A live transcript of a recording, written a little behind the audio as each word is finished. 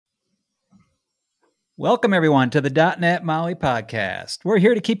Welcome, everyone, to the .NET MAUI podcast. We're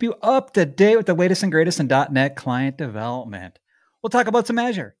here to keep you up to date with the latest and greatest in .NET client development. We'll talk about some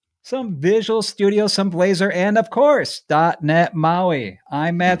Azure, some Visual Studio, some Blazor, and, of course, .NET MAUI.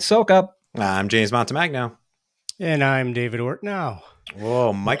 I'm Matt Sokup. I'm James Montemagno. And I'm David Ortnow.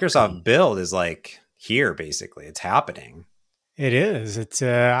 Whoa, Microsoft Build is like here, basically. It's happening. It is. It's.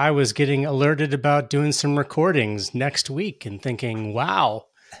 I was getting alerted about doing some recordings next week and thinking, wow,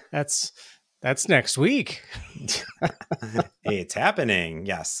 that's next week. Hey, it's happening.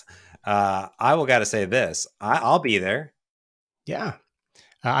 Yes. I will got to say this. I'll be there. Yeah.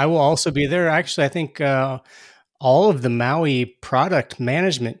 I will also be there. Actually, I think all of the Maui product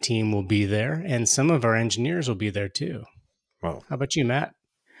management team will be there, and some of our engineers will be there too. Whoa. How about you, Matt?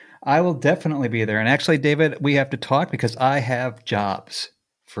 I will definitely be there. And actually, David, we have to talk because I have jobs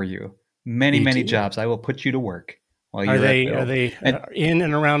for you. Many jobs. I will put you to work. Are they in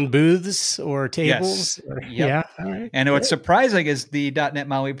and around booths or tables? Yes. Or, yep. Yeah. All right. And what's surprising is the .NET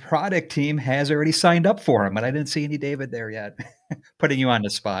MAUI product team has already signed up for him, but I didn't see any David there yet. Putting you on the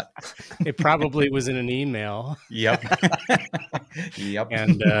spot. It probably was in an email. Yep. Yep.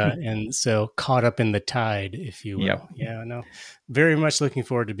 And so caught up in the tide, if you will. Yep. Yeah, no. Very much looking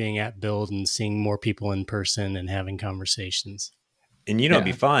forward to being at Build and seeing more people in person and having conversations. And it'd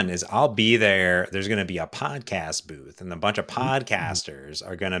be fun is I'll be there. There's going to be a podcast booth and a bunch of podcasters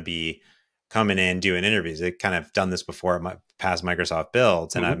are going to be coming in doing interviews. They've kind of done this before at my past Microsoft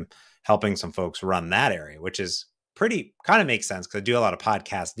Builds, and I'm helping some folks run that area, which is kind of makes sense because I do a lot of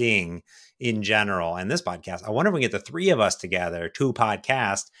podcasting in general. And this podcast, I wonder if we get the three of us together to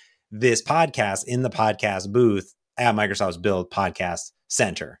podcast this podcast in the podcast booth at Microsoft's Build Podcast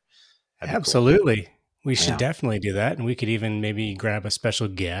Center. Absolutely. Cool. We should definitely do that. And we could even maybe grab a special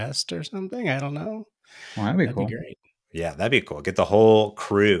guest or something. I don't know. Well, that'd be great. Yeah, that'd be cool. Get the whole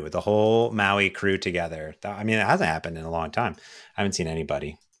crew, the whole Maui crew together. I mean, it hasn't happened in a long time. I haven't seen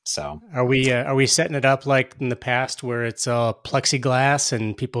anybody. So are we setting it up like in the past where it's plexiglass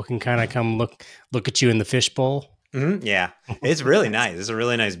and people can kind of come look at you in the fishbowl? Mm-hmm. Yeah, it's really nice. It's a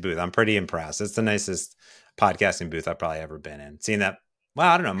really nice booth. I'm pretty impressed. It's the nicest podcasting booth I've probably ever been in. Seeing that. Well,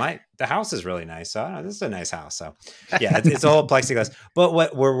 I don't know. The house is really nice. So I don't know, this is a nice house. So yeah, it's all plexiglass. But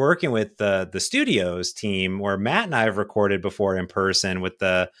what we're working with the studios team, where Matt and I have recorded before in person with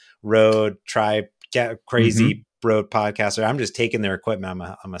the Rode Crazy Rode podcaster. I'm just taking their equipment.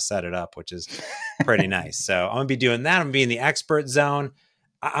 I'm gonna set it up, which is pretty nice. So I'm gonna be doing that. I'm gonna be in the expert zone.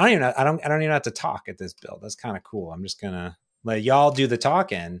 I don't even have to talk at this build. That's kind of cool. I'm just gonna let y'all do the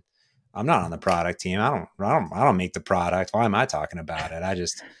talking. I'm not on the product team. I don't make the product. Why am I talking about it? I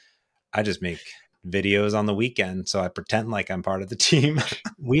just make videos on the weekend. So I pretend like I'm part of the team.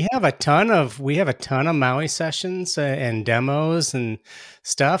 We have a ton of Maui sessions and demos and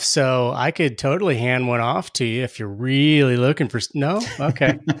stuff. So I could totally hand one off to you if you're really looking for. No.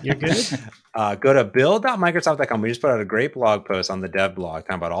 Okay. You're good. Go to build.microsoft.com. We just put out a great blog post on the dev blog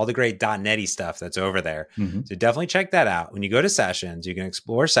talking about all the great .NET-y stuff that's over there. So definitely check that out. When you go to sessions, you can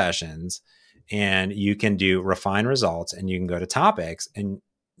explore sessions and you can do refine results, and you can go to topics and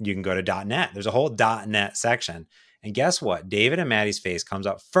you can go to .NET. There's a whole .NET section. And guess what? David and Maddie's face comes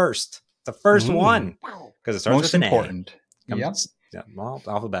up first. The first one. Because it starts with an important. A. Yep. Yeah, well,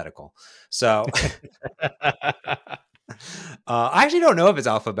 alphabetical. So I actually don't know if it's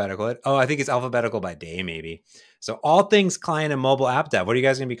alphabetical. I think it's alphabetical by day, maybe. So all things client and mobile app dev. What are you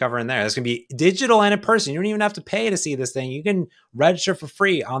guys going to be covering there? It's going to be digital and in person. You don't even have to pay to see this thing. You can register for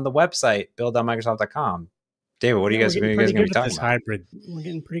free on the website, build.microsoft.com. David, what are you guys going to be talking about? We're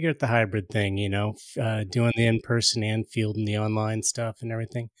getting pretty good at the hybrid thing, doing the in-person and fielding the online stuff and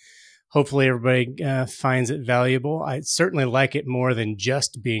everything. Hopefully everybody finds it valuable. I certainly like it more than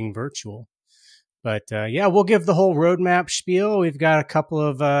just being virtual. But we'll give the whole roadmap spiel. We've got a couple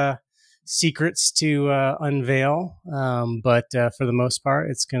of secrets to unveil. But for the most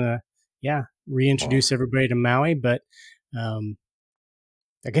part, it's going to, reintroduce everybody to Maui. But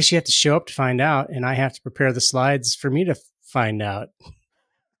I guess you have to show up to find out, and I have to prepare the slides for me to find out.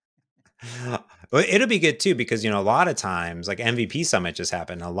 Well, it'll be good too, because, a lot of times, like MVP Summit just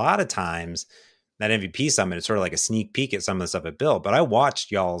happened. A lot of times that MVP Summit is sort of like a sneak peek at some of the stuff at Build, but I watched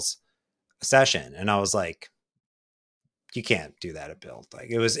y'all's session and I was like, you can't do that at Build.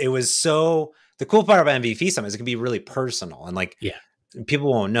 Like it was so, the cool part about MVP Summit is it can be really personal and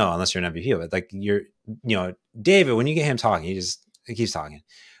people won't know unless you're an MVP of it. Like David, when you get him talking, he keeps talking,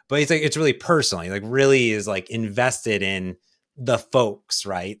 but it's really personal. He really is invested in the folks.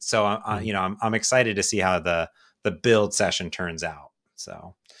 Right. So I'm excited to see how the Build session turns out.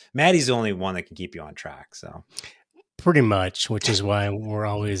 So Maddie's the only one that can keep you on track. So Pretty much, which is why we're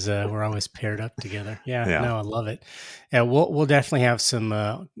always paired up together. Yeah, no, I love it. Yeah, we'll definitely have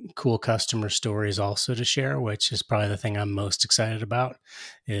some cool customer stories also to share, which is probably the thing I'm most excited about.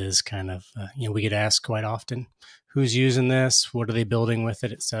 Is kind of we get asked quite often, who's using this, what are they building with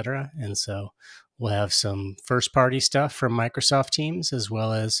it, etc. And so we'll have some first party stuff from Microsoft Teams as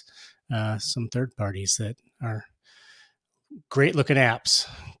well as some third parties that are great looking apps,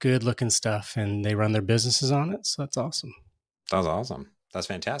 good looking stuff, and they run their businesses on it. So that's awesome. That's awesome. That's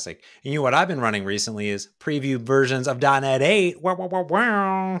fantastic. And what I've been running recently is preview versions of .NET 8. Wow, wow, wow,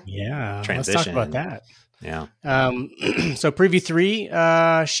 wow. Yeah, transition. Let's talk about that. Yeah. So preview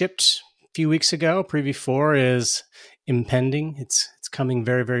 3 shipped a few weeks ago. Preview 4 is impending. It's coming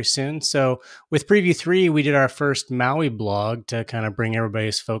very, very soon. So with preview 3, we did our first Maui blog to kind of bring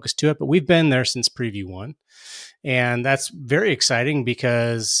everybody's focus to it, but we've been there since preview 1. And that's very exciting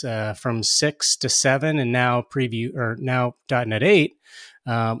because from 6 to 7 and now .NET 8,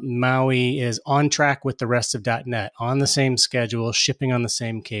 Maui is on track with the rest of .NET, on the same schedule, shipping on the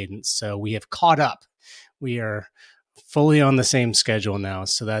same cadence. So we have caught up. We are fully on the same schedule now.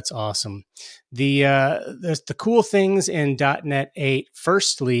 So that's awesome. The cool things in .NET 8,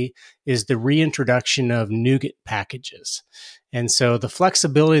 firstly, is the reintroduction of NuGet packages. And so the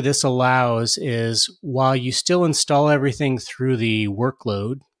flexibility this allows is while you still install everything through the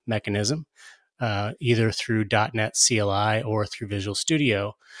workload mechanism, either through .NET CLI or through Visual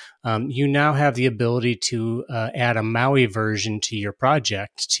Studio, you now have the ability to add a Maui version to your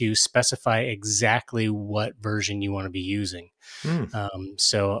project to specify exactly what version you want to be using.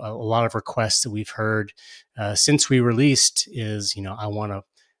 So a lot of requests that we've heard since we released is, I want to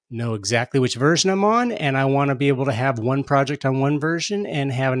know exactly which version I'm on, and I want to be able to have one project on one version and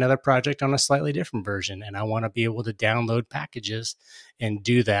have another project on a slightly different version. And I want to be able to download packages and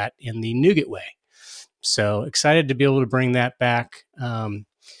do that in the NuGet way. So excited to be able to bring that back.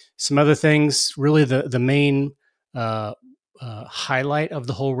 Some other things, really the main highlight of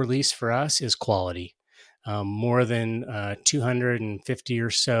the whole release for us is quality. More than 250 or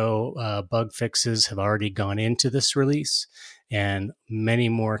so bug fixes have already gone into this release, and many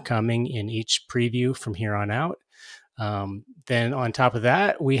more coming in each preview from here on out. Then on top of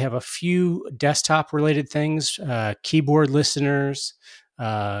that, we have a few desktop related things, keyboard listeners,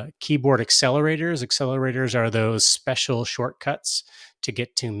 keyboard accelerators. Accelerators are those special shortcuts to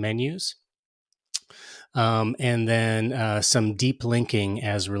get to menus. And then some deep linking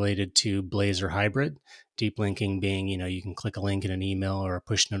as related to Blazor Hybrid. Deep linking being, you can click a link in an email or a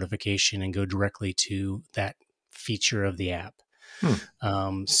push notification and go directly to that feature of the app.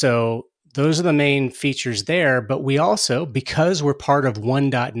 So those are the main features there. But we also, because we're part of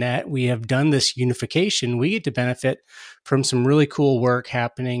one.NET, we have done this unification. We get to benefit from some really cool work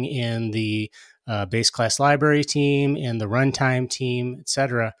happening in the base class library team, in the runtime team, et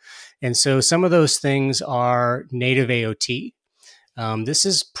cetera. And so some of those things are native AOT. This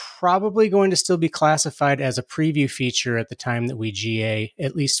is probably going to still be classified as a preview feature at the time that we GA,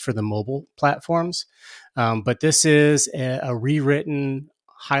 at least for the mobile platforms. But this is a rewritten,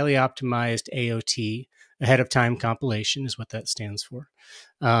 highly optimized AOT, ahead of time compilation is what that stands for,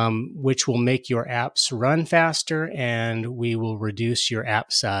 which will make your apps run faster, and we will reduce your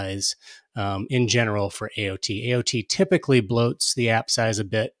app size in general for AOT. AOT typically bloats the app size a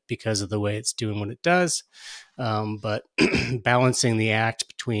bit because of the way it's doing what it does. But balancing the act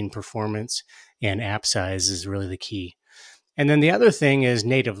between performance and app size is really the key. And then the other thing is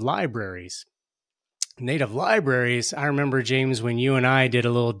native libraries. Native libraries, I remember, James, when you and I did a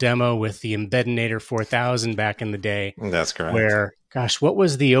little demo with the Embeddinator 4000 back in the day. That's correct. Where, gosh, what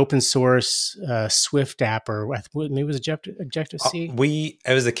was the open source Swift app, or maybe it was Objective-C?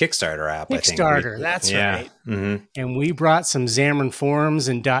 It was a Kickstarter app, Kickstarter, that's right. Mm-hmm. And we brought some Xamarin Forms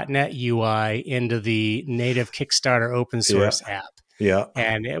and .NET UI into the native Kickstarter open source app. Yeah.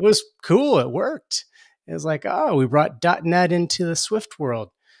 And it was cool. It worked. It was like, we brought .NET into the Swift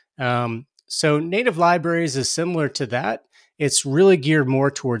world. So native libraries is similar to that. It's really geared more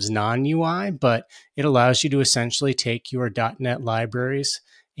towards non-UI, but it allows you to essentially take your .NET libraries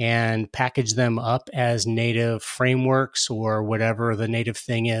and package them up as native frameworks or whatever the native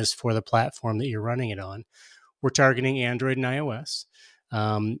thing is for the platform that you're running it on. We're targeting Android and iOS.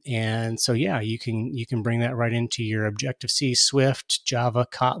 And so, you can bring that right into your Objective-C, Swift, Java,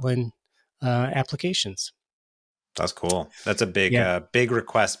 Kotlin applications. That's cool. That's a big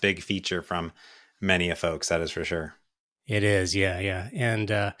request, big feature from many of folks. That is for sure. It is, yeah.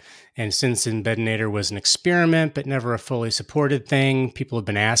 And since Embeddinator was an experiment, but never a fully supported thing, people have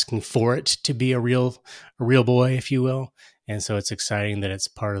been asking for it to be a real boy, if you will. And so it's exciting that it's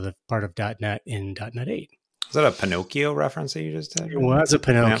part of .NET in .NET 8. Was that a Pinocchio reference that you just did? It was a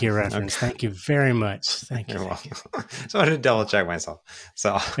Pinocchio Yeah. reference. Okay. Thank you very much. Thank you. You're welcome. So I had to double check myself.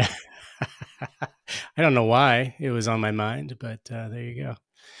 So I don't know why it was on my mind, but there you go.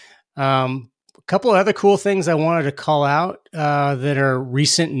 A couple of other cool things I wanted to call out that are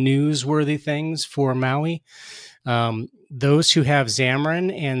recent newsworthy things for Maui. Those who have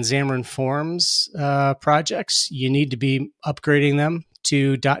Xamarin and Xamarin Forms projects, you need to be upgrading them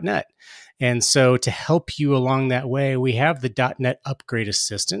to .NET. And so to help you along that way, we have the .NET Upgrade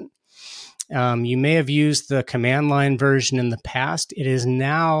Assistant. You may have used the command line version in the past. It is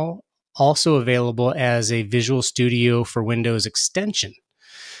now also available as a Visual Studio for Windows extension.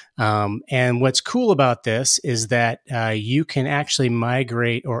 And what's cool about this is that you can actually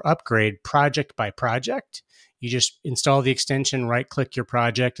migrate or upgrade project by project. You just install the extension, right-click your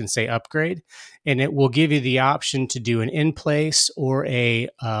project, and say upgrade, and it will give you the option to do an in-place or a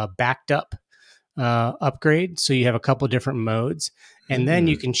backed-up upgrade. So you have a couple different modes, and then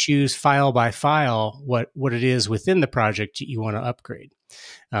you can choose file by file what it is within the project you want to upgrade.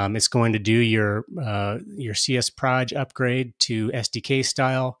 It's going to do your CS Proj upgrade to SDK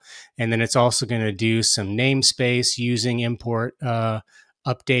style, and then it's also going to do some namespace using import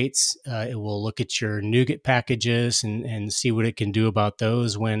updates. It will look at your NuGet packages and see what it can do about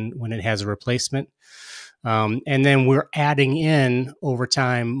those when it has a replacement. And then we're adding in over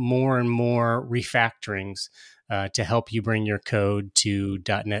time more and more refactorings to help you bring your code to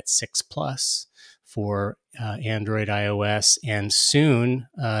 .NET 6+ for Android, iOS, and soon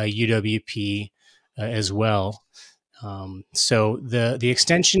UWP as well. So the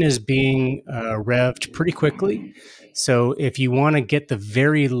extension is being revved pretty quickly. So if you want to get the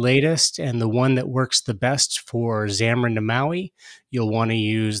very latest and the one that works the best for Xamarin to Maui, you'll want to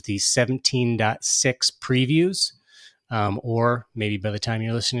use the 17.6 previews. Or maybe by the time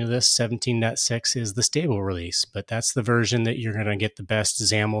you're listening to this, 17.6 is the stable release. But that's the version that you're going to get the best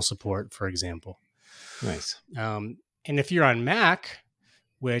XAML support, for example. nice. And if you're on Mac,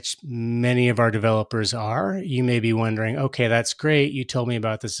 which many of our developers are, you may be wondering, okay, that's great. You told me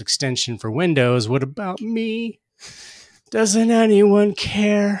about this extension for Windows. What about me? Doesn't anyone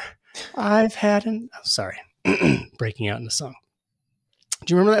care? I've had sorry, breaking out in a song.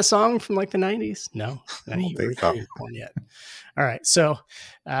 Do you remember that song from like the 90s? No, I don't think so. Born yet. All right. So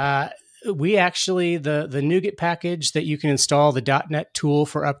we actually, the NuGet package that you can install, the .NET tool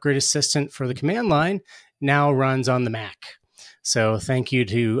for Upgrade Assistant for the command line, now runs on the Mac. So thank you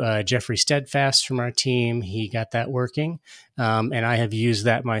to Jeffrey Steadfast from our team. He got that working. And I have used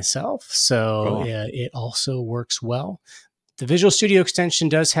that myself. So Cool. it also works well. The Visual Studio extension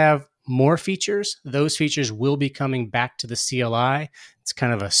does have more features. Those features will be coming back to the CLI. It's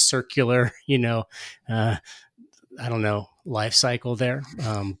kind of a circular, life cycle there.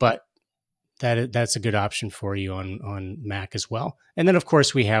 But that's a good option for you on Mac as well. And then, of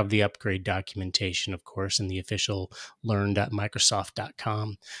course, we have the upgrade documentation, of course, in the official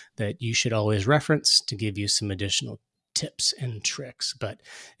learn.microsoft.com that you should always reference to give you some additional tips and tricks. But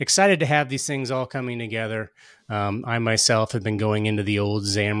excited to have these things all coming together. I myself have been going into the old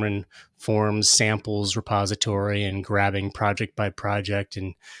Xamarin Forms samples repository and grabbing project by project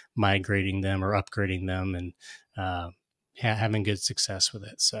and migrating them or upgrading them and having good success with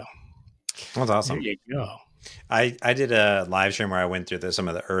it. So That's awesome. there you go. I did a live stream where I went through some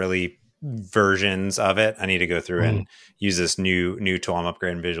of the early versions of it. I need to go through and use this new tool. I'm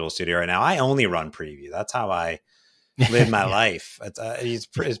upgrading Visual Studio right now. I only run preview. That's how I live my life. It's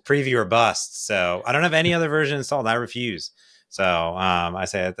preview or bust. So I don't have any other version installed. I refuse. So I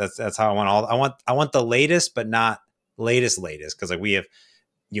say that's how I want the latest, but not latest because like we have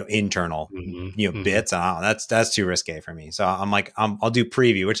internal bits. And that's too risque for me. So I'm like I'll do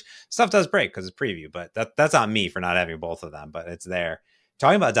preview, which stuff does break because it's preview, but that's on me for not having both of them. But it's there.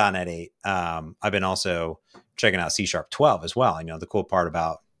 Talking about .NET 8, I've been also checking out C# 12 as well. The cool part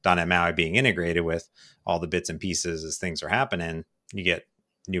about .NET MAUI being integrated with all the bits and pieces as things are happening, you get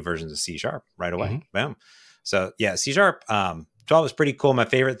new versions of C# right away. Boom. So yeah, C# 12 is pretty cool. My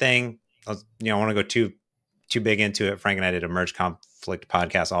favorite thing, I want to go too big into it. Frank and I did a merge conflict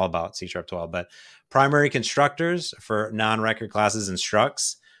podcast all about C# 12, but primary constructors for non-record classes and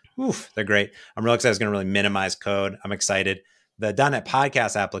structs, they're great. I'm real excited. It's going to really minimize code. I'm excited. The .NET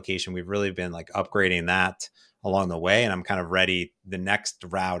podcast application, we've really been like upgrading that along the way. And I'm kind of ready. The next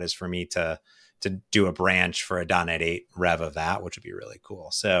route is for me to do a branch for a .NET 8 rev of that, which would be really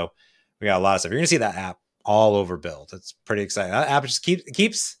cool. So we got a lot of stuff. You're going to see that app all over Build. It's pretty exciting. That app just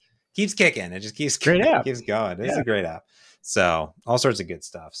keeps kicking. It just keeps going. It's a great app. So all sorts of good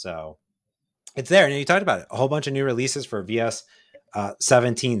stuff. So it's there. And you talked about it. A whole bunch of new releases for VS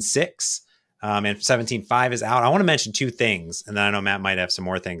 17.6. and 17.5 is out. I want to mention two things, and then I know Matt might have some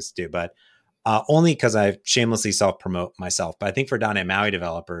more things to do, but only because I shamelessly self-promote myself. But I think for .NET MAUI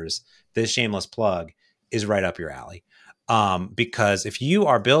developers, this shameless plug is right up your alley. Because if you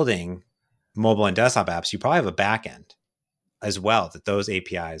are building mobile and desktop apps, you probably have a backend as well that those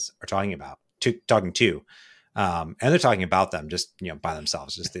APIs are talking about, and they're talking about them just by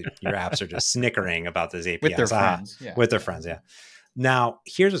themselves. Just your apps are just snickering about those APIs with their friends. With their friends. Yeah. Now,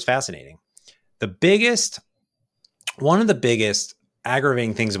 here's what's fascinating. One of the biggest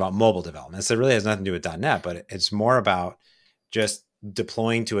aggravating things about mobile development, so it really has nothing to do with .NET, but it's more about just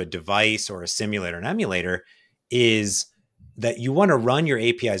deploying to a device or a simulator and emulator, is that you want to run your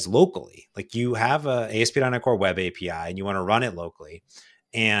APIs locally. Like you have a ASP.NET Core Web API and you want to run it locally,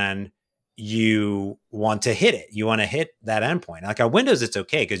 and you want to hit it. You want to hit that endpoint. Like on Windows, it's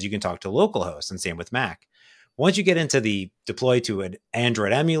okay because you can talk to localhost, and same with Mac. Once you get into the deploy to an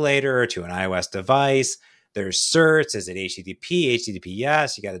Android emulator, to an iOS device, there's certs. Is it HTTP,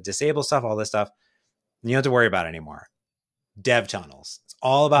 HTTPS? You got to disable stuff, all this stuff. You don't have to worry about it anymore. Dev tunnels. It's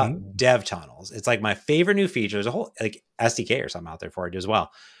all about dev tunnels. It's like my favorite new feature. There's a whole like SDK or something out there for it as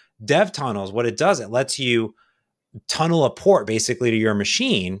well. Dev tunnels, what it does, it lets you tunnel a port basically to your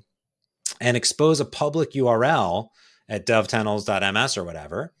machine and expose a public URL at devtunnels.ms or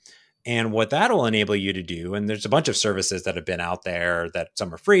whatever. And what that will enable you to do, and there's a bunch of services that have been out there that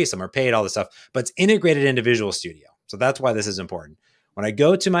some are free, some are paid, all this stuff, but it's integrated into Visual Studio. So that's why this is important. When I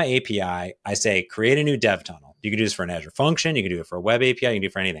go to my API, I say, create a new dev tunnel. You can do this for an Azure function. You can do it for a web API. You can do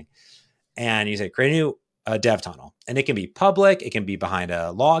it for anything. And you say, create a new dev tunnel. And it can be public. It can be behind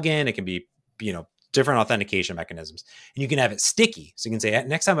a login. It can be, different authentication mechanisms. And you can have it sticky. So you can say,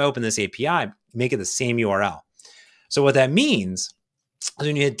 next time I open this API, make it the same URL. So what that means is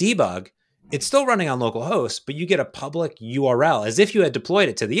when you hit debug, it's still running on localhost, but you get a public URL as if you had deployed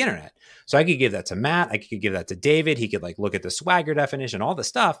it to the internet. So I could give that to Matt. I could give that to David. He could look at the Swagger definition, all the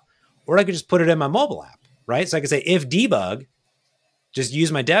stuff, or I could just put it in my mobile app, right? So I could say, if debug, just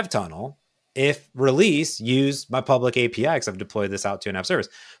use my dev tunnel. If release, use my public API because I've deployed this out to an app service.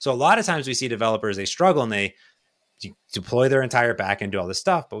 So a lot of times we see developers, they struggle and they deploy their entire backend, do all this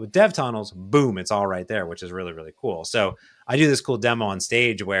stuff. But with dev tunnels, boom, it's all right there, which is really, really cool. So I do this cool demo on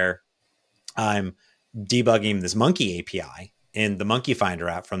stage where I'm debugging this Monkey API in the Monkey Finder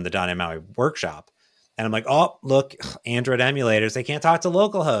app from the .NET MAUI workshop. And I'm like, oh, look, Android emulators, they can't talk to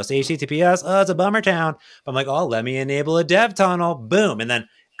localhost, HTTPS. Oh, it's a bummer town. But I'm like, oh, let me enable a dev tunnel. Boom. And then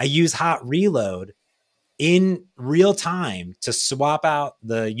I use hot reload in real time to swap out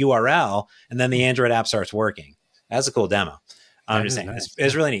the URL. And then the Android app starts working. That's a cool demo. I'm just saying, nice.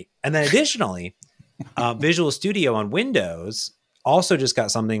 It's really neat. And then additionally, Visual Studio on Windows also just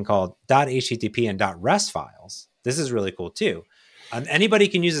got something called .http and .rest files. This is really cool too. Anybody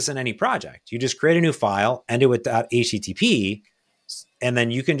can use this in any project. You just create a new file, end it with .http, and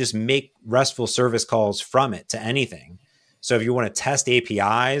then you can just make RESTful service calls from it to anything. So if you want to test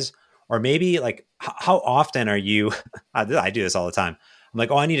APIs, or maybe like how often are you, I do this all the time. I'm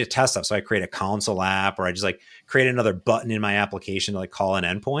like, oh, I need to test stuff. So I create a console app, or I just create another button in my application to call an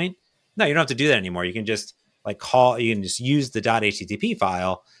endpoint. No, you don't have to do that anymore. You can just you can just use the .http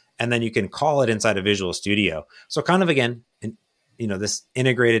file, and then you can call it inside of Visual Studio. So kind of, again, this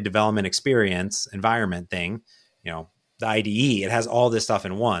integrated development experience environment thing, the IDE, it has all this stuff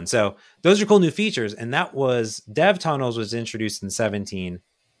in one. So those are cool new features. And that was Dev Tunnels was introduced in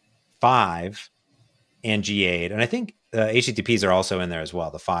 17.5 and G8. And I think HTTPs are also in there as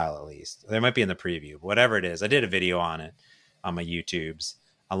well, the file at least. They might be in the preview, but whatever it is. I did a video on it on my YouTubes.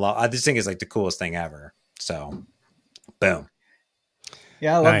 I just think it's the coolest thing ever. So, boom.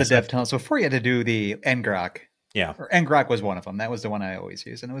 Yeah, I love the dev tunnels. So before you had to do the ngrok. Yeah. Or ngrok was one of them. That was the one I always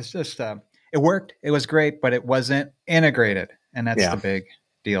used. And it was just, it worked. It was great, but it wasn't integrated. And that's the big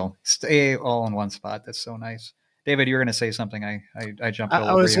deal. Stay all in one spot. That's so nice. David, you were going to say something. I jumped over.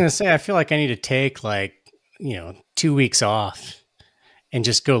 I was going to say, I feel like I need to take 2 weeks off and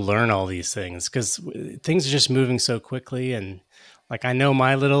just go learn all these things, because things are just moving so quickly. And I know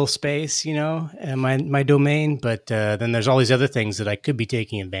my little space, and my domain, but then there's all these other things that I could be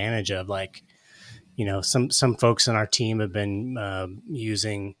taking advantage of. Some folks on our team have been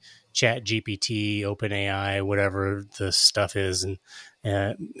using Chat GPT, OpenAI, whatever the stuff is, and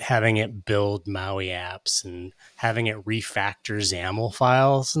having it build MAUI apps and having it refactor XAML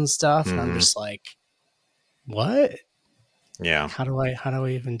files and stuff. Mm-hmm. And I'm just like, what? Yeah. How do I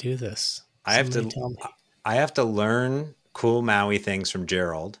even do this? I have to learn cool MAUI things from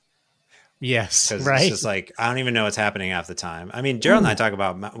Gerald. Yes, right. It's just I don't even know what's happening half the time. I mean, Gerald and I talk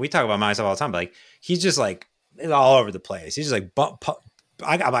about MAUI stuff all the time, but he's just all over the place. He's just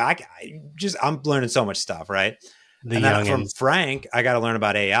I'm learning so much stuff, right? And then from Frank, I got to learn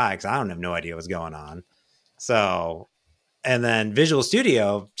about AI because I don't have no idea what's going on. So, and then Visual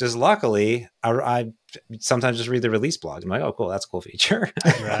Studio, just luckily, I sometimes just read the release blogs. I'm like, oh, cool, that's a cool feature.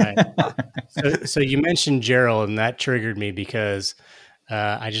 Right. So you mentioned Gerald, and that triggered me because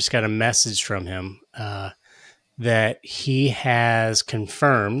I just got a message from him that he has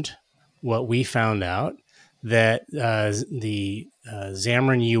confirmed what we found out, that the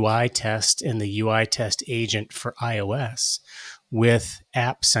Xamarin UI test and the UI test agent for iOS with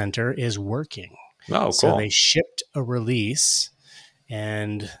App Center is working. Oh, cool. So they shipped a release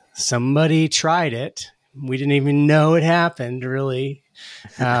and somebody tried it. We didn't even know it happened, really.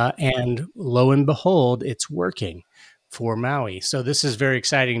 And lo and behold, it's working for Maui. So this is very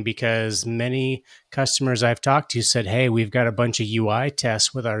exciting because many customers I've talked to said, hey, we've got a bunch of UI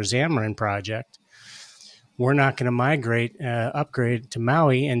tests with our Xamarin project. We're not going to upgrade to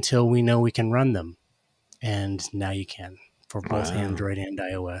Maui until we know we can run them. And now you can for both Android and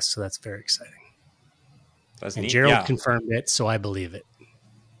iOS. So that's very exciting. That's and neat. Gerald confirmed it, so I believe it.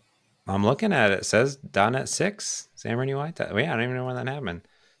 I'm looking at it. It says .NET 6 Xamarin UI test. Well, yeah, I don't even know when that happened.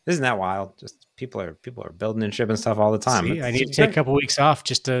 Isn't that wild? Just people are building and shipping stuff all the time. See, I need to take a couple weeks off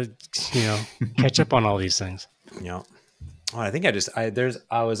just to catch up on all these things. Well, I think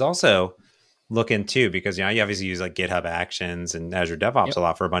I was also looking too, because you obviously use like GitHub Actions and Azure DevOps a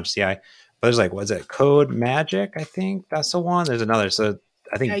lot for a bunch of CI. But there's like, what's it? Code Magic, I think that's the one. There's another. So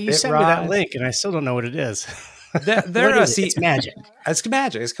I think you sent me that link, and I still don't know what it is. It's magic. It's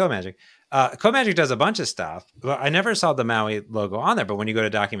magic. It's Code Magic. Code Magic does a bunch of stuff. But I never saw the Maui logo on there. But when you go to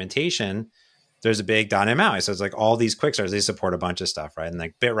documentation, there's a big .NET MAUI. So it's like all these quick starts. They support a bunch of stuff, right? And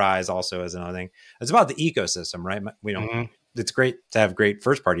like Bitrise also is another thing. It's about the ecosystem, right? We don't. It's great to have great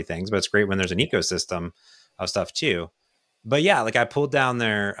first party things, but it's great when there's an ecosystem of stuff too. But yeah, like I pulled down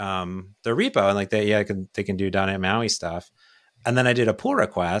their repo and like they can do .NET MAUI stuff. And then I did a pull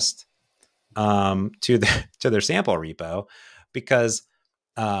request to their sample repo because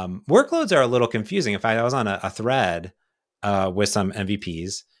workloads are a little confusing. In fact, I was on a thread with some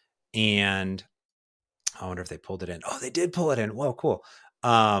MVPs, and I wonder if they pulled it in. Oh, they did pull it in. Whoa, cool.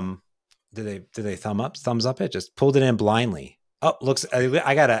 Did they thumbs up it? Just pulled it in blindly. Oh, looks,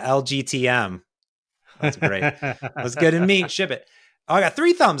 I got a LGTM. That's great. Let's get in meat, ship it. Oh, I got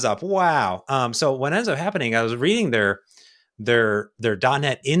 3 thumbs up. Wow. So what ends up happening, I was reading their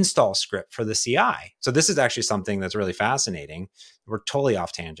 .NET install script for the CI. So this is actually something that's really fascinating. We're totally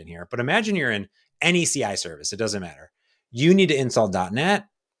off tangent here, but imagine you're in any CI service. It doesn't matter. You need to install .NET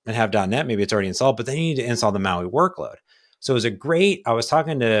and have .NET. Maybe it's already installed, but then you need to install the Maui workload. So it was I was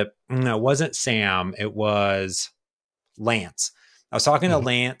talking to, no, it wasn't Sam. It was Lance. I was talking to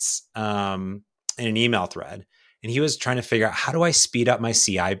Lance in an email thread, and he was trying to figure out, how do I speed up my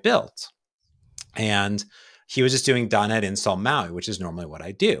CI build? And he was just doing .NET install Maui, which is normally what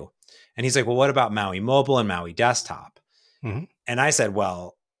I do. And he's like, well, what about Maui mobile and Maui desktop? And I said,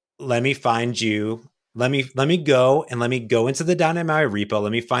 well, let me find you. Let me go into the .NET MAUI repo.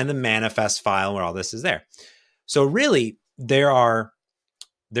 Let me find the manifest file where all this is there. So really, there's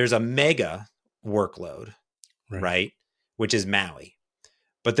a mega workload, right? Which is Maui.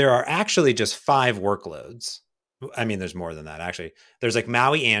 But there are actually just 5 workloads. I mean, there's more than that, actually. There's like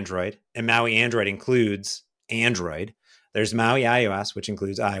Maui Android, and Maui Android includes Android. There's Maui iOS, which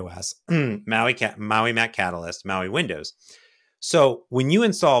includes iOS, Maui Mac Catalyst, Maui Windows. So when you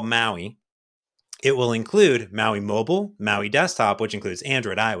install Maui, it will include Maui Mobile, Maui Desktop, which includes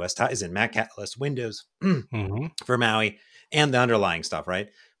Android, iOS, Tizen, Mac Catalyst, Windows for Maui, and the underlying stuff, right?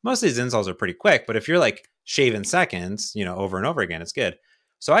 Most of these installs are pretty quick, but if you're like shaving seconds, over and over again, it's good.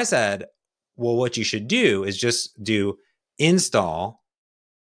 So I said, well, what you should do is just do install,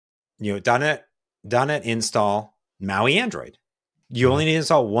 .NET install Maui Android. You only need to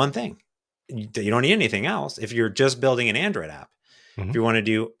install one thing. You don't need anything else if you're just building an Android app. If you want to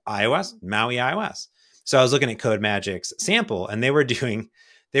do iOS, Maui iOS. So I was looking at Code Magic's sample, and they were doing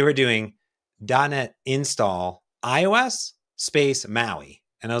 .NET install iOS space Maui.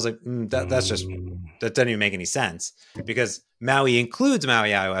 And I was like, that doesn't even make any sense, because Maui includes Maui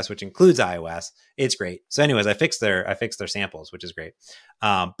iOS, which includes iOS. It's great. So anyways, I fixed their samples, which is great.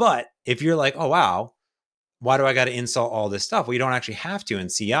 But if you're like, oh, wow, why do I got to install all this stuff? Well, you don't actually have to in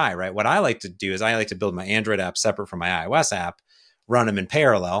CI, right? What I like to do is I like to build my Android app separate from my iOS app, run them in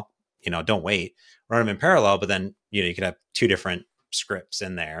parallel, don't wait, run them in parallel, but then, you could have 2 different scripts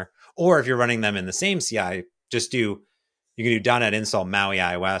in there. Or if you're running them in the same CI, you can do .NET install Maui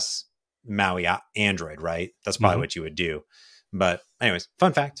iOS, Maui Android, right? That's probably what you would do. But anyways,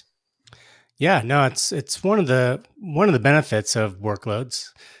 fun fact. Yeah, no, it's one of the benefits of workloads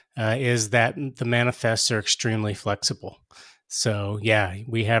is that the manifests are extremely flexible. So yeah,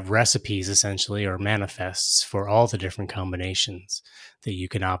 we have recipes essentially or manifests for all the different combinations that you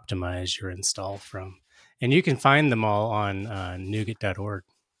can optimize your install from, and you can find them all on NuGet.org.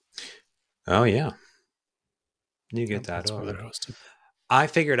 Oh yeah, That's where NuGet.org. they're hosted. I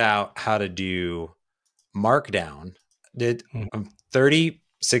figured out how to do Markdown. Did Mhm.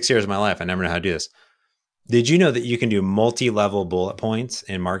 36 years of my life, I never know how to do this. Did you know that you can do multi-level bullet points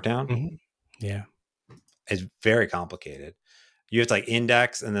in Markdown? Mhm. Yeah. It's very complicated. You have to like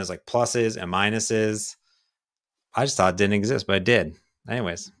index, and there's like pluses and minuses. I just thought it didn't exist, but it did.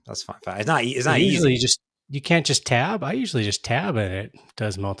 Anyways, that's fine. It's not Usually easy. you can't just tab. I usually just tab and it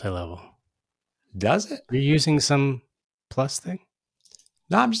does multi-level. Does it? You're using some plus thing?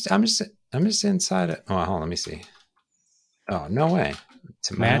 No, I'm just inside it. Oh, hold on, let me see. Oh, no way.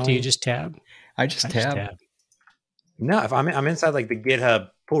 Matt, do you just tab? I just tab. No, if I'm inside like the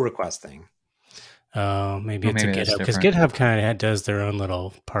GitHub pull request thing. Oh, maybe it's a maybe that's GitHub because different. GitHub kind of does their own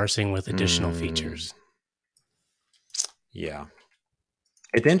little parsing with additional features. Yeah,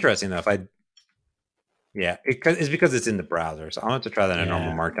 it's interesting though. It's because it's in the browser, so I'm going to try that in a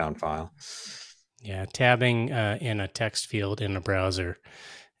normal Markdown file. Yeah, tabbing in a text field in a browser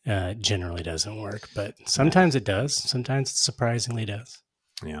generally doesn't work, but sometimes it does. Sometimes it surprisingly does.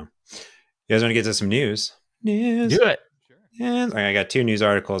 Yeah. You guys want to get to some news? Do it. Yeah, I got 2 news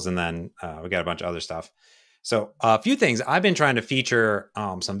articles, and then we got a bunch of other stuff. So a few things. I've been trying to feature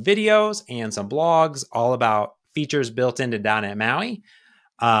some videos and some blogs all about features built into .NET MAUI.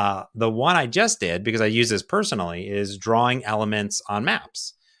 The one I just did, because I use this personally, is drawing elements on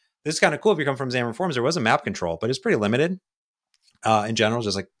maps. This is kind of cool if you come from Xamarin Forms. There was a map control, but it's pretty limited in general,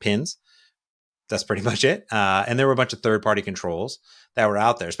 just like pins. That's pretty much it. And there were a bunch of third-party controls that were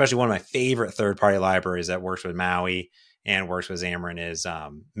out there, especially one of my favorite third-party libraries that works with MAUI and works with Xamarin is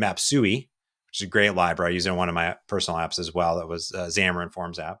MAPSUI, which is a great library. I use it in one of my personal apps as well. That was a Xamarin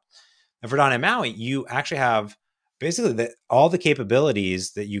Forms app. And for .NET MAUI, you actually have basically all the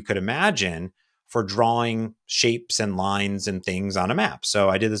capabilities that you could imagine for drawing shapes and lines and things on a map. So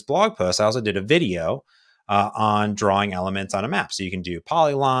I did this blog post. I also did a video on drawing elements on a map. So you can do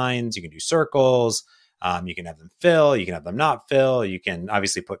polylines, you can do circles, you can have them fill, you can have them not fill. You can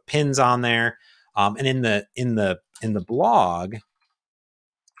obviously put pins on there. And in the blog,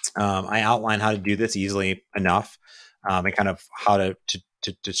 I outline how to do this easily enough, and kind of how to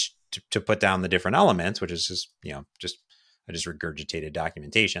put down the different elements, which is just I just regurgitated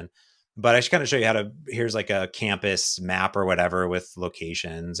documentation. But I should kind of show you how to. Here's like a campus map or whatever with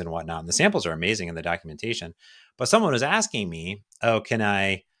locations and whatnot. And the samples are amazing in the documentation. But someone was asking me, "Oh, can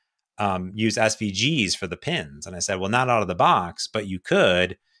I use SVGs for the pins?" And I said, "Well, not out of the box, but you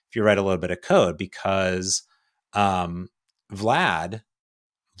could if you write a little bit of code, because Vladislav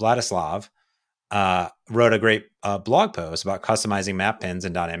wrote a great blog post about customizing map pins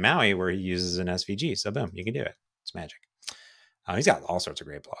in .NET MAUI where he uses an SVG. So boom, you can do it. It's magic." He's got all sorts of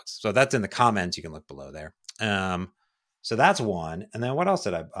great blogs. So that's in the comments. You can look below there. So that's one. And then what else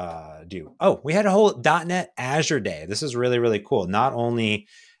did I do? Oh, we had a whole .NET Azure Day. This is really, really cool. Not only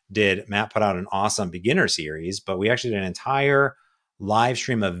did Matt put out an awesome beginner series, but we actually did an entire live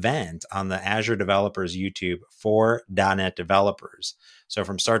stream event on the Azure developers YouTube for .NET developers. So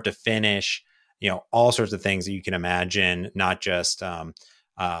from start to finish, all sorts of things that you can imagine, not just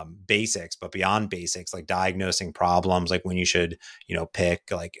basics, but beyond basics, like diagnosing problems, like when you should, pick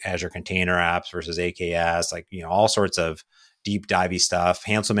like Azure Container Apps versus AKS, like, all sorts of deep divey stuff.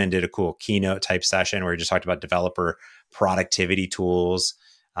 Hanselman did a cool keynote type session where he just talked about developer productivity tools,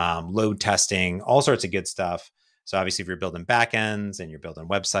 load testing, all sorts of good stuff. So obviously if you're building backends and you're building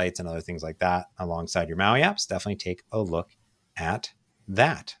websites and other things like that alongside your MAUI apps, definitely take a look at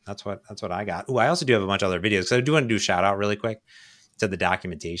that. That's what I got. Oh, I also do have a bunch of other videos. So I do want to do a shout out really quick to the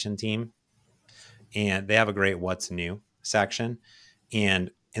documentation team, and they have a great what's new section.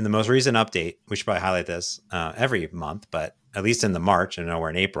 And in the most recent update, we should probably highlight this every month, but at least in the March, I know we're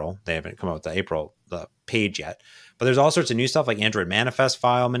in April, they haven't come out with the page yet, but there's all sorts of new stuff like Android manifest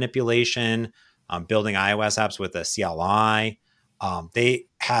file manipulation, building iOS apps with a CLI. They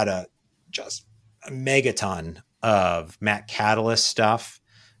had just a megaton of Mac Catalyst stuff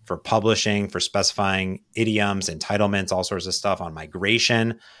for publishing, for specifying idioms, entitlements, all sorts of stuff on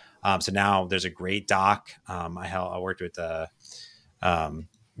migration. So now there's a great doc. I worked with the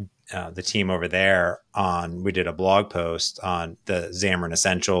team over there we did a blog post on the Xamarin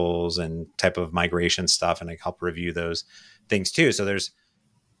Essentials and type of migration stuff, and I helped review those things too. So there's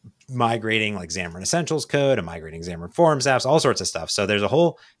migrating like Xamarin Essentials code and migrating Xamarin Forms apps, all sorts of stuff. So there's a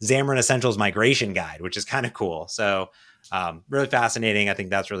whole Xamarin Essentials migration guide, which is kind of cool. So really fascinating. I think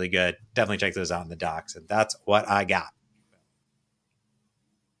that's really good. Definitely check those out in the docs. And that's what I got.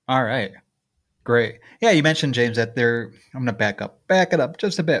 All right. Great. Yeah, you mentioned, James, that I'm going to back it up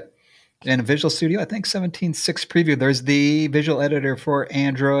just a bit. In Visual Studio, I think 17.6 preview, there's the visual editor for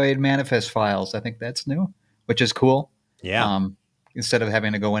Android manifest files. I think that's new, which is cool. Yeah. Instead of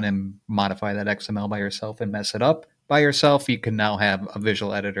having to go in and modify that XML by yourself and mess it up by yourself, you can now have a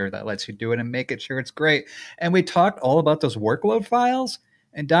visual editor that lets you do it and make it sure it's great. And we talked all about those workload files.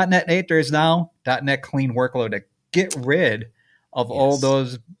 In .NET 8, there's now .NET Clean Workload to get rid of all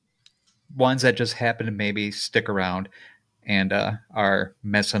those ones that just happen to maybe stick around and are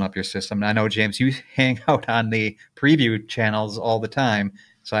messing up your system. And I know, James, you hang out on the preview channels all the time,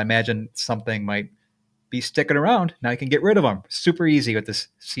 so I imagine something might be sticking around. Now you can get rid of them. Super easy with this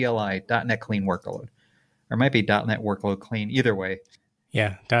CLI, .NET Clean Workload. Or it might be .NET Workload Clean. Either way.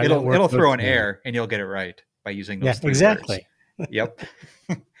 Yeah. It'll throw an error, and you'll get it right by using those three exactly. words. Yep.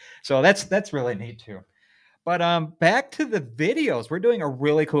 So that's really neat, too. But back to the videos. We're doing a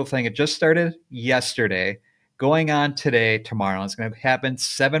really cool thing. It just started yesterday, going on today, tomorrow. It's going to happen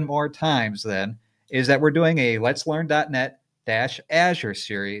 7 more times then, is that we're doing a Let's Learn .NET Azure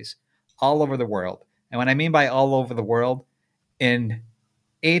series all over the world. And what I mean by all over the world, in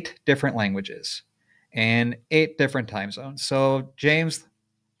 8 different languages and 8 different time zones. So James,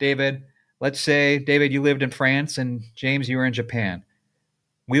 David, let's say, David, you lived in France and James, you were in Japan.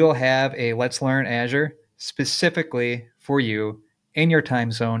 We will have a Let's Learn Azure specifically for you in your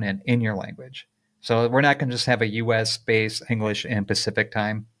time zone and in your language. So we're not going to just have a US-based English and Pacific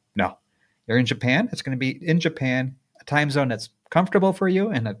time. No. You're in Japan, it's going to be in Japan, a time zone that's comfortable for you,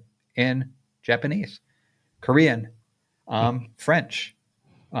 and in Japanese, Korean, French,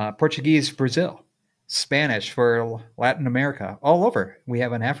 Portuguese, Brazil, Spanish for Latin America, all over. We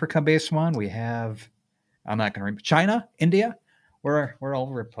have an Africa-based one. We have, I'm not going to remember, China, India. We're all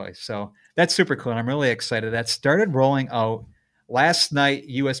over the place. So that's super cool. And I'm really excited. That started rolling out last night,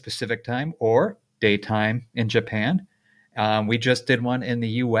 U.S. Pacific time, or daytime in Japan. We just did one in the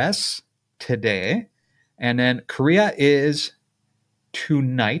U.S. today. And then Korea is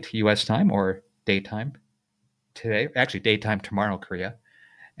tonight, U.S. time, or daytime today. Actually, daytime tomorrow, Korea.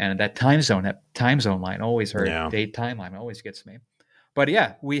 And that time zone line, always heard daytime line, always gets me. But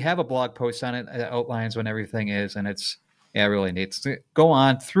yeah, we have a blog post on it that outlines when everything is, and it's really neat. To go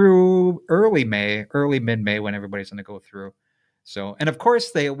on through early mid-May, when everybody's going to go through. So, and of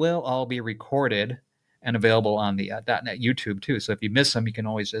course, they will all be recorded and available on the .NET YouTube too. So if you miss them, you can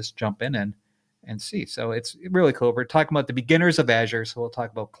always just jump in and see. So it's really cool. We're talking about the beginners of Azure. So we'll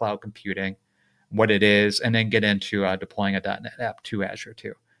talk about cloud computing, what it is, and then get into deploying a .NET app to Azure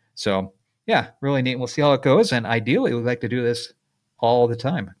too. So yeah, really neat. We'll see how it goes. And ideally, we'd like to do this all the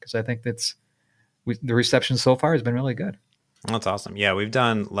time, because I think the reception so far has been really good. That's awesome. Yeah, we've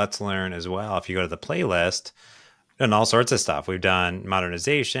done Let's Learn as well. If you go to the playlist, we've done all sorts of stuff. We've done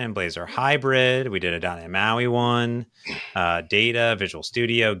modernization, Blazor hybrid. We did a .NET MAUI one, data, Visual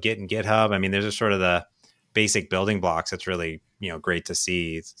Studio, Git and GitHub. I mean, those are sort of the basic building blocks. It's really, great to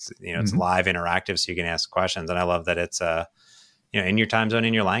see. It's, it's live interactive, so you can ask questions. And I love that it's in your time zone,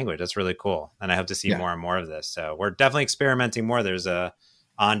 in your language. That's really cool. And I hope to see more and more of this. So we're definitely experimenting more. There's a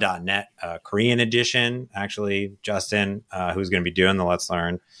on.net Korean edition. Actually, Justin, who's going to be doing the Let's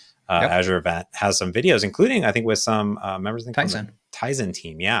Learn Azure event, has some videos, including, I think, with some members of the Tizen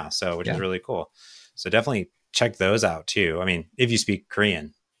team. Yeah. So, which is really cool. So definitely check those out too. I mean, if you speak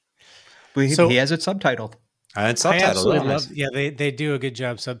Korean. But he has it subtitled. It's subtitled. I absolutely love. Yeah, they do a good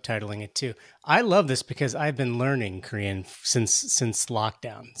job subtitling it too. I love this because I've been learning Korean since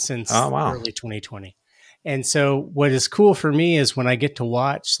lockdown, since early 2020. And so what is cool for me is when I get to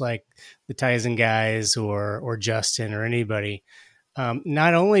watch like the Tizen guys or Justin or anybody,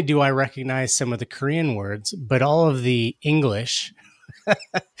 not only do I recognize some of the Korean words, but all of the English,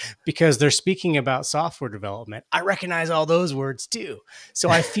 because they're speaking about software development. I recognize all those words too. So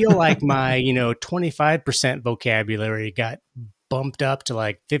I feel like my, 25% vocabulary got bumped up to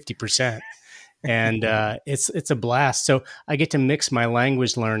like 50%. And it's a blast. So I get to mix my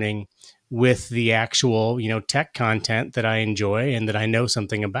language learning with the actual, tech content that I enjoy and that I know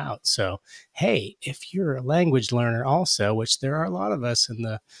something about. So, hey, if you're a language learner also, which there are a lot of us in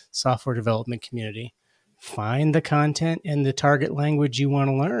the software development community, find the content in the target language you want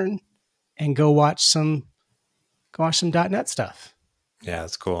to learn and go watch some .NET stuff. Yeah,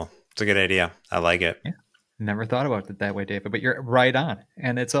 that's cool. It's a good idea. I like it. Yeah. Never thought about it that way, David, but you're right on.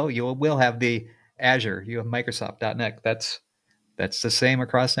 And it's you will have the Azure, you have Microsoft.NET. That's that's the same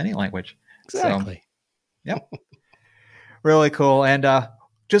across any language. Exactly. So, yep. Really cool. And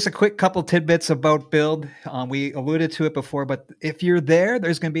just a quick couple tidbits about Build. We alluded to it before, but if you're there,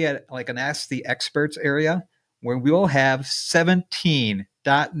 there's going to be like an Ask the Experts area where we will have 17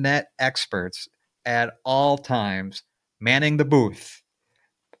 .NET experts at all times manning the booth,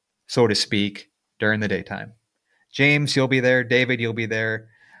 so to speak, during the daytime. James, you'll be there. David, you'll be there.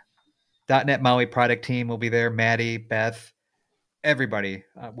 .NET MAUI product team will be there. Maddie, Beth, everybody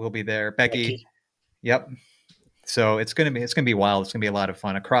will be there. Becky. Yep. So it's gonna be wild. It's gonna be a lot of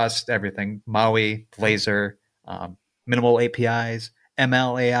fun across everything. MAUI, Blazor, minimal APIs,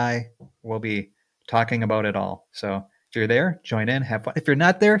 ML AI. We'll be talking about it all. So if you're there, join in, have fun. If you're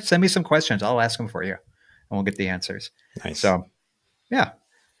not there, send me some questions. I'll ask them for you, and we'll get the answers. Nice. So, yeah.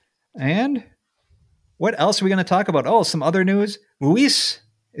 And what else are we going to talk about? Oh, some other news. Luis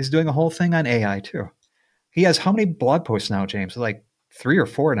is doing a whole thing on AI too. He has how many blog posts now, James? Like 3 or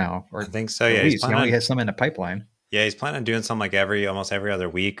 4 now. Or I think so. Yeah, he has some in the pipeline. Yeah, he's planning on doing something like almost every other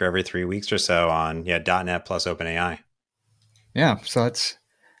week or every 3 weeks or so on .NET plus OpenAI. Yeah, so that's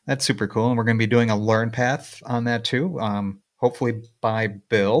super cool, and we're going to be doing a learn path on that too. Hopefully by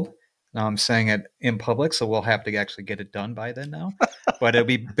Build. Now I'm saying it in public, so we'll have to actually get it done by then now. But it'll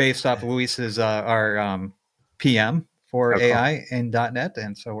be based off Luis's our PM for AI in .NET,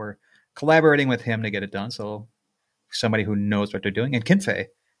 and so we're collaborating with him to get it done. So somebody who knows what they're doing, and Kinfei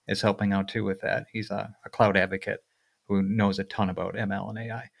is helping out too with that. He's a cloud advocate who knows a ton about ML and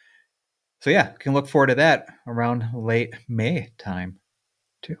AI. So yeah, can look forward to that around late May time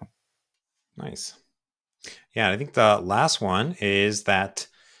too. Nice. Yeah, I think the last one is that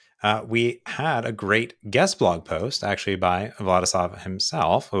we had a great guest blog post actually by Vladislav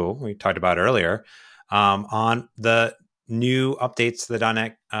himself, who we talked about earlier, on the new updates to the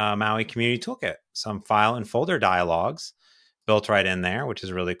 .NET MAUI Community Toolkit. Some file and folder dialogues built right in there, which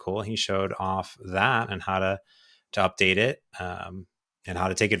is really cool. He showed off that and how to update it and how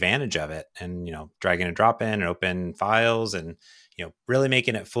to take advantage of it, and drag and drop in and open files, and really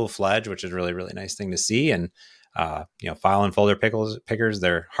making it full-fledged, which is really, really nice thing to see. And file and folder pickers,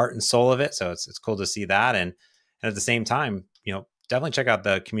 their heart and soul of it. So it's cool to see that. And at the same time, definitely check out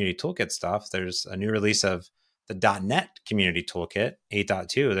the community toolkit stuff. There's a new release of the .NET community toolkit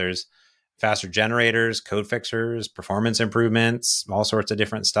 8.2. There's faster generators, code fixers, performance improvements, all sorts of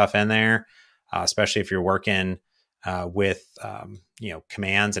different stuff in there, especially if you're working with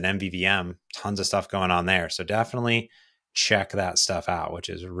commands and MVVM, tons of stuff going on there. So definitely check that stuff out, which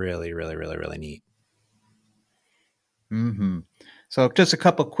is really, really, really, really neat. Mm-hmm. So just a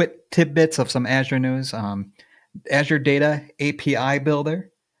couple quick tidbits of some Azure news. Azure Data API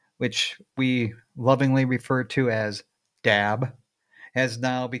Builder, which we lovingly refer to as DAB, has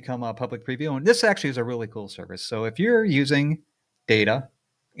now become a public preview. And this actually is a really cool service. So if you're using data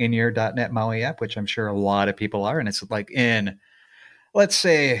in your .NET MAUI app, which I'm sure a lot of people are, and it's like in, let's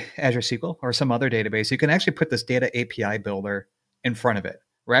say, Azure SQL or some other database, you can actually put this Data API Builder in front of it,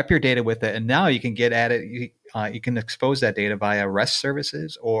 wrap your data with it, and now you can get at it. You can expose that data via REST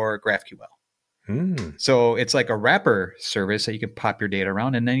services or GraphQL. So it's like a wrapper service that you can pop your data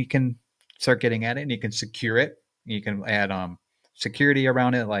around, and then you can start getting at it, and you can secure it. You can add security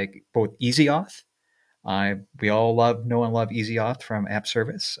around it, like both easy auth. We all know and love easy auth from App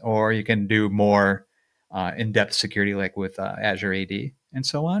Service, or you can do more in-depth security, like with Azure AD and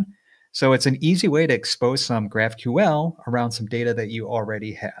so on. So it's an easy way to expose some GraphQL around some data that you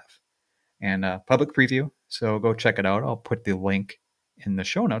already have. And public preview, so go check it out. I'll put the link in the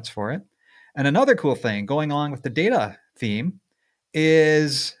show notes for it. And another cool thing going along with the data theme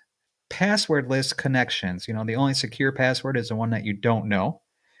is passwordless connections. The only secure password is the one that you don't know.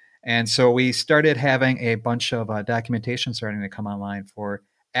 And so we started having a bunch of documentation starting to come online for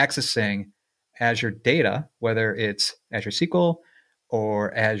accessing Azure data, whether it's Azure SQL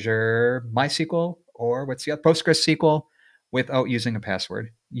or Azure MySQL or what's the other, PostgreSQL, without using a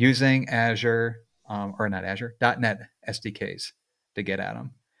password, using Azure or not Azure, .NET SDKs to get at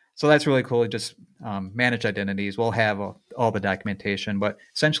them. So that's really cool. Just manage identities. We'll have all the documentation, but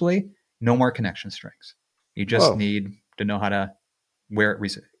essentially no more connection strings. You just need to know how to where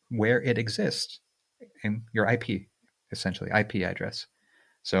it exists in your IP, essentially IP address.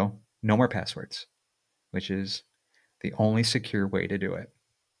 So no more passwords, which is the only secure way to do it.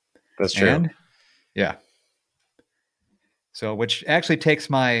 That's true. And yeah. So, which actually takes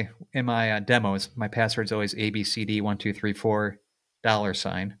in my demos, my password's always ABCD1234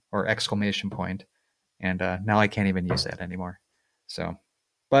 $sign or exclamation point. And now I can't even use that anymore. So,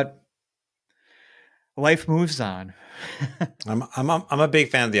 but life moves on. I'm a big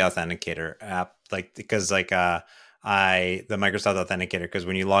fan of the Authenticator app, because the Microsoft Authenticator, because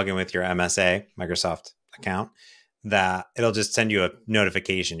when you log in with your MSA, Microsoft account, that it'll just send you a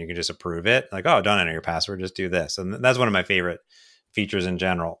notification. You can just approve it. Like, oh, don't enter your password, just do this. And that's one of my favorite features in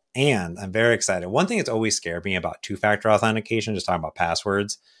general. And I'm very excited. One thing that's always scared me about two-factor authentication, just talking about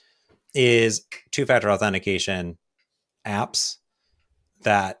passwords, is two-factor authentication apps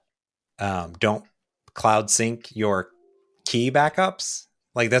that don't cloud sync your key backups.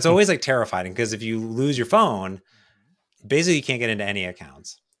 Like that's always like terrifying, because if you lose your phone, basically you can't get into any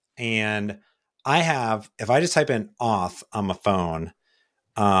accounts. And if I just type in auth on my phone,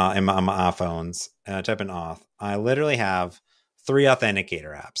 on my iPhones, and I type in auth, I literally have 3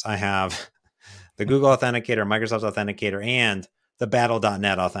 authenticator apps. I have the Google Authenticator, Microsoft Authenticator, and the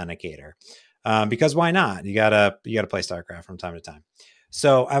Battle.net Authenticator. Because why not? You gotta play StarCraft from time to time.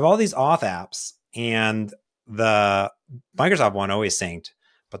 So I have all these auth apps, and the Microsoft one always synced,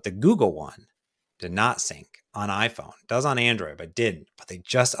 but the Google one did not sync on iPhone. It does on Android, but didn't. But they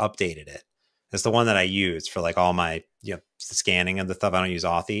just updated it. It's the one that I use for like all my scanning of the stuff. I don't use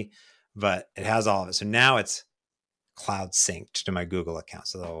Authy, but it has all of it. So now it's cloud synced to my Google account.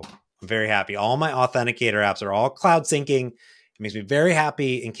 So I'm very happy. All my authenticator apps are all cloud syncing. It makes me very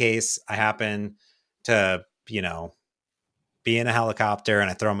happy in case I happen to, be in a helicopter and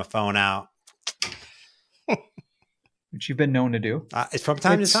I throw my phone out. Which you've been known to do. It's from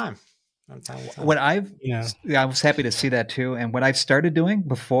time to time. What I was happy to see that too. And what I've started doing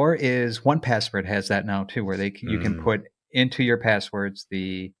before is 1Password has that now too, where you can put into your passwords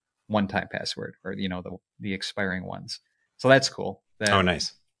the one-time password, or the expiring ones. So that's cool.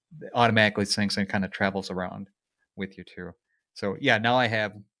 Nice. It automatically syncs and kind of travels around with you too. So yeah, now I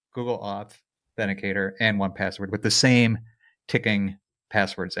have Google Authenticator and 1Password with the same ticking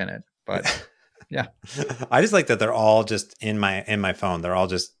passwords in it. But yeah, I just like that they're all just in my phone. They're all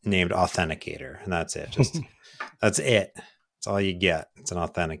just named Authenticator, and that's it. Just that's it. That's all you get. It's an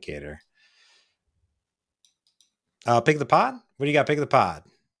authenticator. Pick the pod. What do you got? Pick the pod.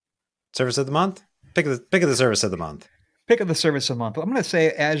 Service of the month. Pick of the service of the month. Pick of the service of the month. I'm going to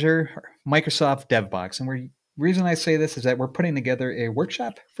say Azure, Microsoft DevBox, and reason I say this is that we're putting together a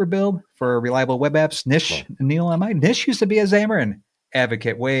workshop for Build for reliable web apps. Nish, Neil, Nish used to be a Xamarin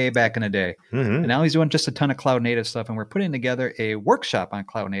advocate way back in the day. Mm-hmm. And now he's doing just a ton of cloud native stuff. And we're putting together a workshop on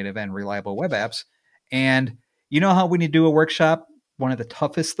cloud native and reliable web apps. And you know how when you do a workshop, one of the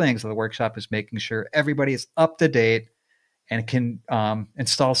toughest things of the workshop is making sure everybody is up to date and can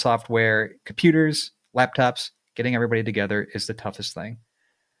install software, computers, laptops. Getting everybody together is the toughest thing.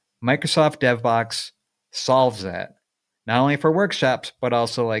 Microsoft DevBox solves that, not only for workshops, but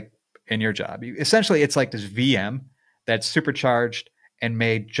also like in your job. Essentially, it's like this VM that's supercharged and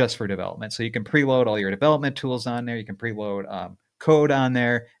made just for development. So you can preload all your development tools on there. You can preload code on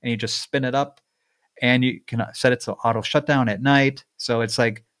there, and you just spin it up, and you can set it to auto shutdown at night. So it's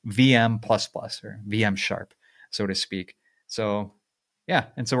like VM++ or VM sharp, so to speak. So yeah,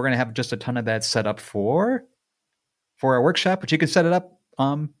 and so we're going to have just a ton of that set up for our workshop, but you can set it up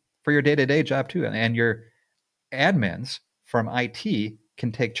for your day-to-day job too. And your admins from IT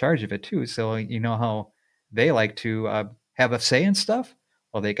can take charge of it too. So you know how they like to have a say in stuff?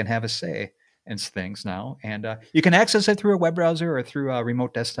 Well, they can have a say in things now. And you can access it through a web browser or through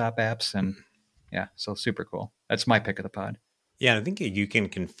remote desktop apps. And yeah, so super cool. That's my pick of the pod. Yeah, I think you can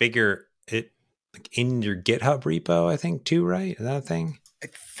configure it like in your GitHub repo, I think too, right? Is that a thing? I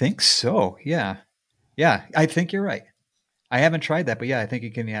think so. Yeah. Yeah, I think you're right. I haven't tried that, but yeah, I think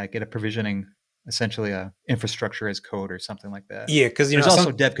you can get a provisioning, essentially a infrastructure as code or something like that. Yeah, because there's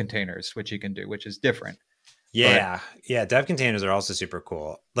also dev containers, which you can do, which is different. Yeah, yeah, dev containers are also super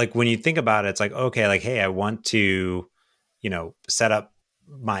cool. Like when you think about it, it's like, okay, like, hey, I want to, set up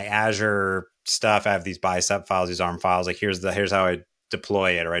my Azure stuff. I have these bicep files, these ARM files. Like here's how I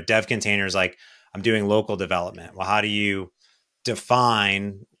deploy it. Or a dev containers, like I'm doing local development. Well, how do you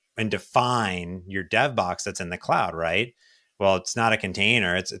define your dev box that's in the cloud, right? Well, it's not a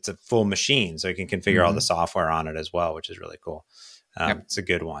container. It's a full machine. So you can configure all the software on it as well, which is really cool. It's a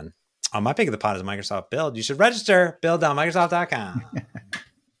good one. My pick of the pod is Microsoft Build. You should register, build.microsoft.com.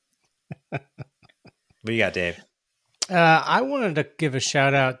 What do you got, Dave? I wanted to give a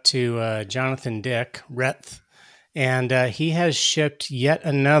shout out to Jonathan Dick, Retth, and he has shipped yet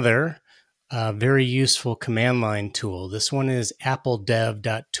another very useful command line tool. This one is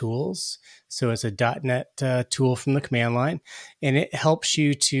appledev.tools. So it's a .NET tool from the command line, and it helps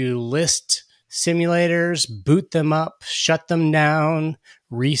you to list simulators, boot them up, shut them down,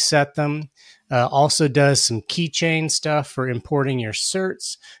 reset them. Also does some keychain stuff for importing your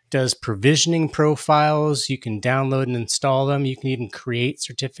certs, does provisioning profiles. You can download and install them. You can even create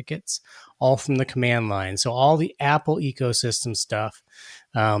certificates. all from the command line. So all the Apple ecosystem stuff,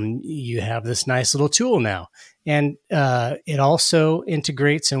 you have this nice little tool now. And it also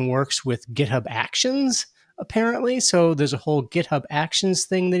integrates and works with GitHub Actions, apparently. So there's a whole GitHub Actions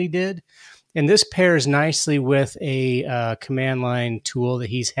thing that he did. And this pairs nicely with a command line tool that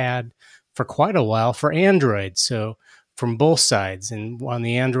he's had for quite a while for Android. So from both sides. And on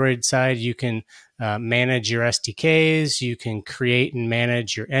the Android side, you can manage your SDKs. You can create and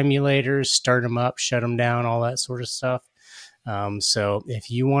manage your emulators, start them up, shut them down, all that sort of stuff. So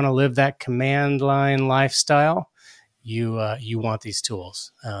if you want to live that command line lifestyle, you want these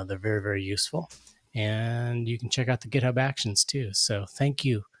tools. They're very, very useful. And you can check out the GitHub Actions too. So thank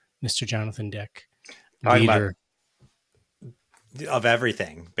you, Mr. Jonathan Dick, leader of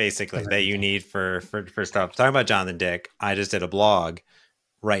everything, basically, that you need for stuff. Talking about Jonathan Dick, I just did a blog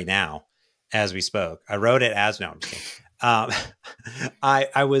right now as we spoke. I wrote it as, no, I'm just kidding.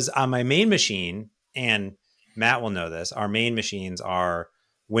 I was on my main machine, and Matt will know this. Our main machines are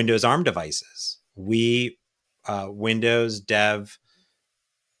Windows ARM devices. Windows Dev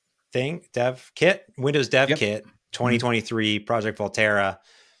Kit, Windows Dev Kit 2023 Project Volterra.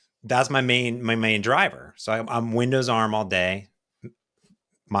 That's my main driver. So I'm Windows ARM all day,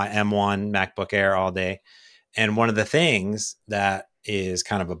 my M1 MacBook Air all day. And one of the things that is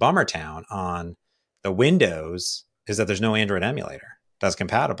kind of a bummer town on the Windows is that there's no Android emulator that's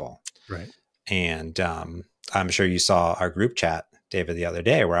compatible. Right. And I'm sure you saw our group chat, David, the other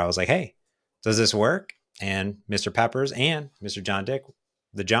day where I was like, hey, does this work? And Mr. Peppers and Mr. John Dick,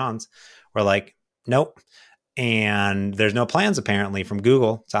 the Johns, were like, nope. And there's no plans apparently from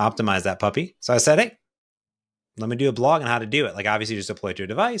Google to optimize that puppy. So I said, hey, let me do a blog on how to do it. Like, obviously just deploy to a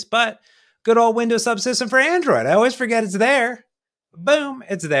device, but good old Windows subsystem for Android. I always forget it's there. Boom,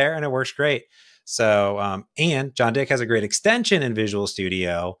 it's there and it works great. So, and John Dick has a great extension in Visual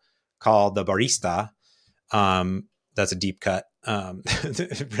Studio called the Barista. That's a deep cut,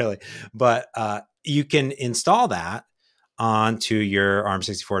 really. But you can install that onto your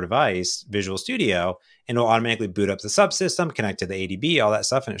ARM64 device, Visual Studio, and it'll automatically boot up the subsystem, connect to the ADB, all that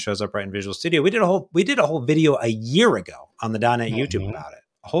stuff, and it shows up right in Visual Studio. We did a whole video a year ago on the .NET YouTube about it.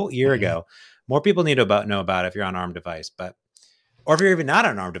 A whole year ago. More people need to know about it if you're on an ARM device, or if you're even not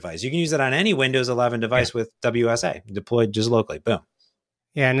on an ARM device, you can use it on any Windows 11 device with WSA deployed just locally. Boom.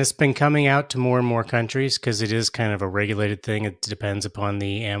 Yeah, and it's been coming out to more and more countries because it is kind of a regulated thing. It depends upon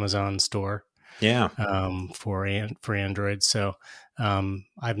the Amazon store. Yeah. For Android. So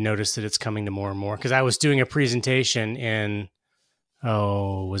I've noticed that it's coming to more and more because I was doing a presentation in,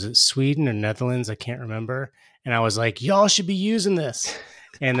 was it Sweden or Netherlands? I can't remember. And I was like, y'all should be using this.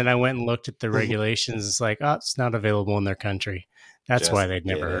 And then I went and looked at the regulations. It's like, oh, it's not available in their country. That's why they'd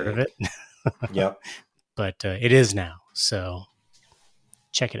never heard of it. Yep. But it is now. So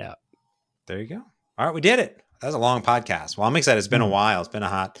check it out. There you go. All right, we did it. That was a long podcast. Well, I'm excited. It's been a while. It's been a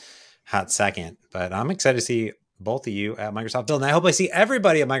hot second, but I'm excited to see both of you at Microsoft Build. And I hope I see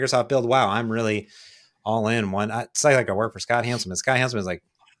everybody at Microsoft Build. Wow, I'm really all in. It's like I work for Scott Hanselman. Scott Hanselman is like,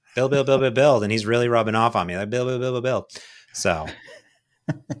 build. And he's really rubbing off on me. Like, build. So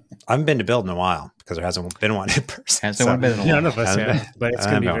I haven't been to Build in a while because there hasn't been one in person. None of us have, but it's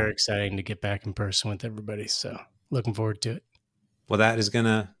going to be very exciting to get back in person with everybody. So looking forward to it. Well, that is going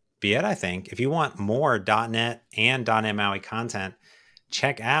to be it, I think. If you want more .NET and .NET MAUI content,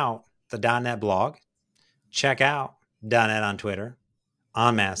 check out the .NET blog. Check out .NET on Twitter,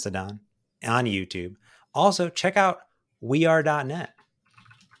 on Mastodon, on YouTube. Also, check out weare.net.io.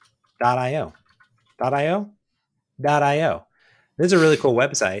 .io. This is a really cool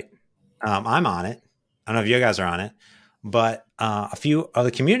website. I'm on it. I don't know if you guys are on it, but a few of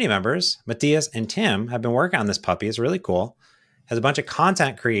the community members, Matthias and Tim, have been working on this puppy. It's really cool. Has a bunch of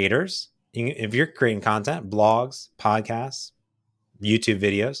content creators. If you're creating content, blogs, podcasts, YouTube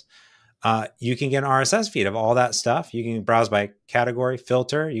videos, you can get an RSS feed of all that stuff. You can browse by category,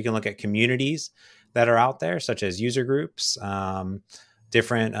 filter. You can look at communities that are out there, such as user groups,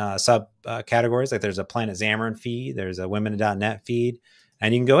 different sub categories. Like there's a Planet Xamarin feed. There's a Women.net feed.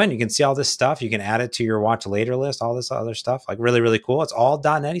 And you can go in, you can see all this stuff. You can add it to your watch later list, all this other stuff. Like really, really cool. It's all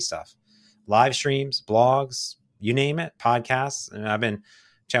 .NET-y stuff. Live streams, blogs, you name it, podcasts. And I've been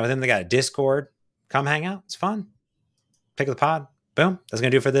chatting with them. They got a Discord. Come hang out. It's fun. Pick up the pod. Boom. That's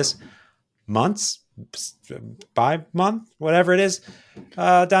going to do it for this month, whatever it is,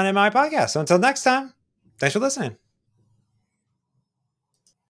 .NET MAUI podcast. So until next time, thanks for listening.